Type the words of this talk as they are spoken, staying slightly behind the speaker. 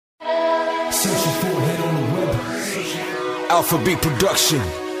Searching for a hit on the web. Alphabet Production.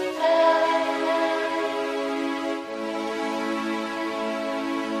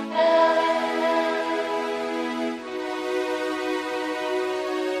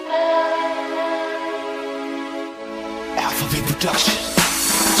 Alphabet Production.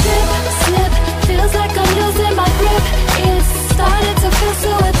 Slip, slip, feels like I'm losing my grip. It's starting to feel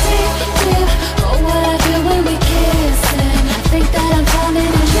so addictive. Oh, what I feel when we kissing. I think that I'm falling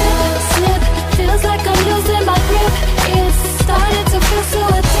in love. Slip, feels like I'm losing my grip. It's starting to feel so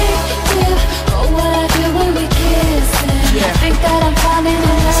addictive. Oh, what I feel when we kissing. I think that I'm falling in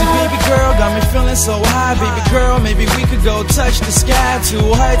love. See, baby girl, got me feeling so high. Baby girl, maybe we could go touch the sky. Two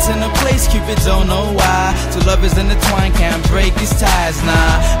hearts in a place, Cupid don't know why. Two lovers in the twine, can't break these ties,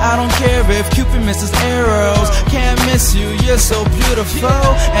 nah. I don't care if Cupid misses arrows. Can't miss you, you're so beautiful.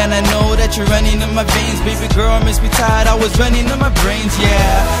 And I know that you're running in my veins. Baby girl, miss me tired, I was running in my brains,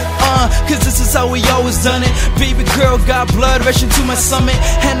 yeah. Cause this is how we always done it. Baby girl, got blood rushing to my stomach.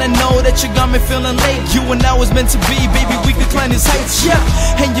 And I know that you got me feeling late. You and I was meant to be, baby, we could climb these heights, yeah.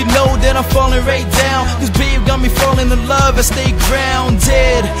 And you know that I'm falling right down. Cause babe got me falling in love, I stay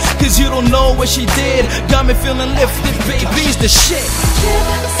grounded. Cause you don't know what she did. Got me feeling lifted, baby's the shit. Slip,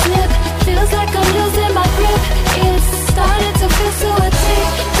 slip, feels like I'm losing my grip. It's starting to feel so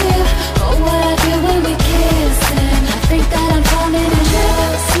addictive. Oh, what I feel when we kissing. I think that I'm falling in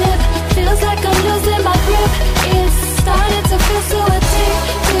love. Slip, feels like I'm losing my grip. It's starting to feel so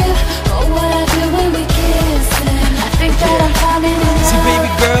addictive. Oh, what I feel when we kissing. I think that I'm falling in love. See,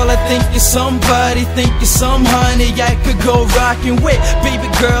 baby girl, I think you're somebody, think you're some honey I could go rockin' with. Baby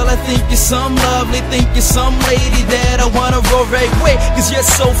girl, I think you're some lovely, think you're some lady that I wanna roll right with. Cause you're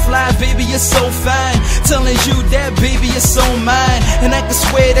so fly, baby, you're so fine. Telling you that, baby, you're so mine. And I can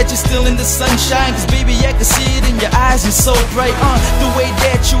swear that you're still in the sunshine. Cause baby, I can see it in your eyes, you're so bright. The way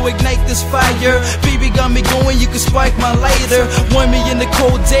that you ignite this fire, baby, got me going, you can spark my lighter. Warm me in the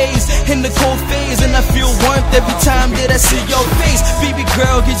cold days, in the cold phase. And I feel warmth every time that I see your face. Baby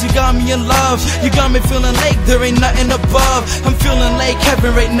girl, cause you got me in love. You got me feeling like there ain't nothing above. I'm feeling like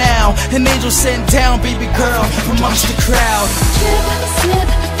heaven right now. An angel sent down, baby girl, from amongst the crowd. Slip, slip,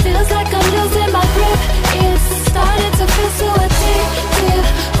 feels like I'm losing my grip. It's starting to feel so addictive.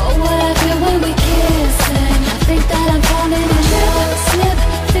 Oh, what I feel when we kissing. I think that I'm falling in love.